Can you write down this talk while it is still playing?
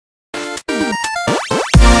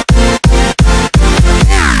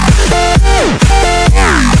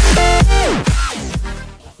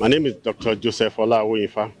name is Dr. Joseph Ola.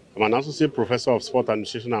 I'm an associate professor of sport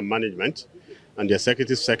administration and management and the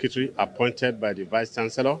executive secretary appointed by the vice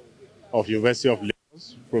chancellor of University of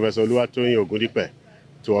Lagos, Professor Oluwatoyin Ogundipe,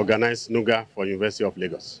 to organize NUGA for University of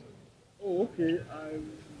Lagos. Oh, okay.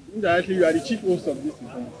 Indirectly, you are the chief host of this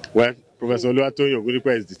event. Well, Professor Oluwatoyin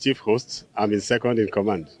Ogundipe is the chief host. I'm in second in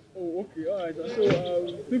command. Oh, okay. All right.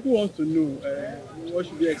 So people want to know what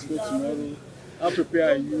should we expect tomorrow? How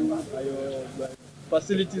prepared are you? Are your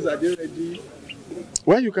facilities, are they ready?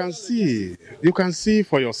 Well, you can see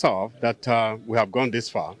for yourself that we have gone this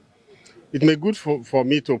far. It may be good for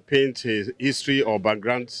me to paint a history or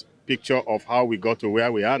background picture of how we got to where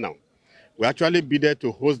we are now. We actually bidded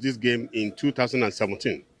to host this game in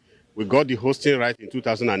 2017. We got the hosting right in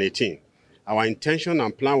 2018. Our intention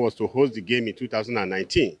and plan was to host the game in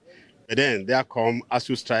 2019. But then there come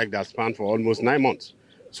ASU strike that spanned for almost 9 months.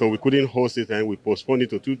 So we couldn't host it and we postponed it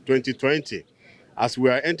to 2020. As we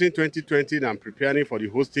are entering 2020 and preparing for the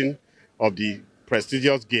hosting of the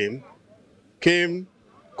prestigious game, came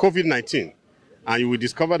COVID-19. And you will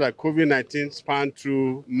discover that COVID-19 spanned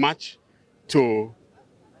through March till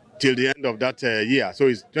the end of that year. So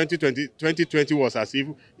it's 2020 was as if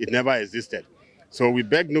it never existed. So we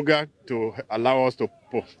begged NUGA to allow us to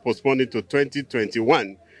postpone it to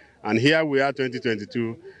 2021. And here we are,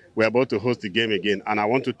 2022, we're about to host the game again. And I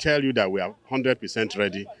want to tell you that we are 100%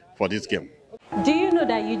 ready for this game. Do you know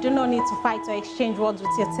that you do not need to fight or exchange words with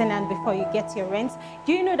your tenant before you get your rent?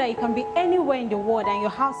 Do you know that you can be anywhere in the world and your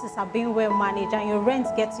houses are being well managed and your rent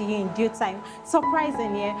gets to you in due time?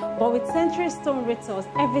 Surprising, yeah? But with Century Stone Rentals,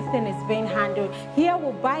 everything is being handled. Here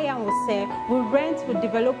we'll buy and we'll sell, we'll rent, we'll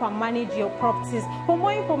develop and manage your properties. For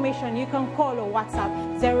more information, you can call or WhatsApp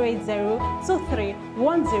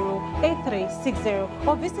 080-2310-8360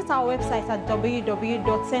 or visit our website at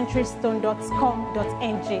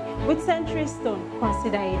www.centurystone.com.ng. With Century Stone,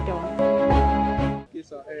 consider it done. Okay,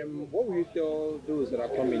 so what will you tell those that are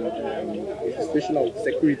coming with the situation of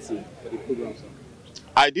security for the program, sir?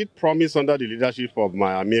 I did promise under the leadership of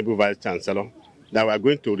my amiable vice chancellor that we are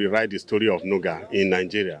going to rewrite the story of NUGA in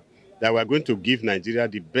Nigeria. That we are going to give Nigeria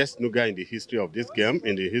the best NUGA in the history of this game,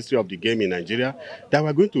 in the history of the game in Nigeria. That we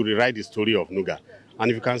are going to rewrite the story of NUGA.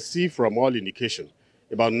 And if you can see from all indication,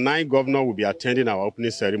 about 9 governors will be attending our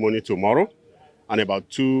opening ceremony tomorrow, and about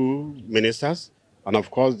 2 ministers, and of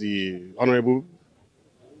course the Honorable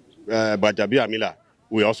Bajabi Amila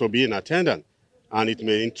will also be in attendance. And it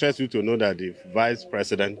may interest you to know that the Vice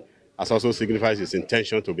President has also signified his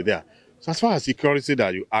intention to be there. So as far as security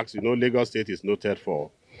that you asked, you know, Lagos State is noted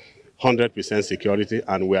for 100% security,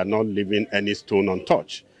 and we are not leaving any stone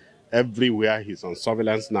untouched. Everywhere he's on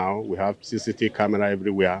surveillance now. We have CCTV camera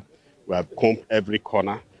everywhere. We have combed every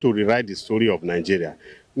corner to rewrite the story of Nigeria.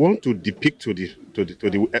 We want to depict to the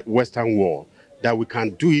Western world that we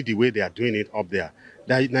can do it the way they are doing it up there.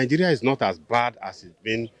 That Nigeria is not as bad as it's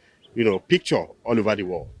been, you know, pictured all over the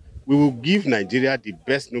world. We will give Nigeria the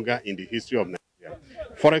best NUGA in the history of Nigeria.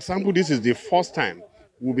 For example, this is the first time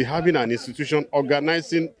we'll be having an institution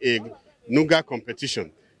organizing a NUGA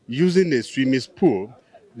competition using a swimming pool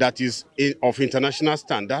that is of international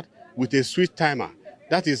standard with a switch timer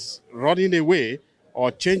that is running away or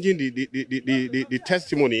changing the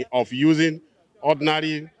testimony of using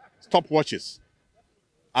ordinary stopwatches.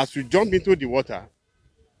 As we jump into the water,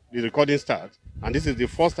 the recording starts, and this is the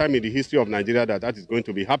first time in the history of Nigeria that is going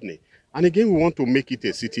to be happening. And again, we want to make it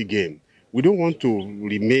a city game. We don't want to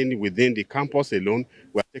remain within the campus alone.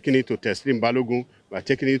 We are taking it to Teslim Balogun, we are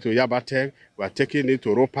taking it to Yabatek, we are taking it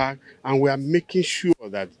to Ropak, and we are making sure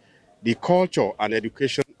that the culture and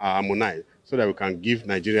education are harmonized, so that we can give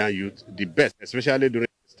Nigerian youth the best, especially during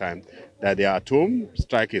this time that they are at home,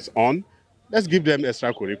 strike is on. Let's give them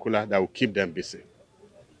extracurricular that will keep them busy.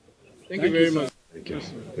 Thank you very much. Thank you.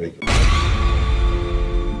 Thank you.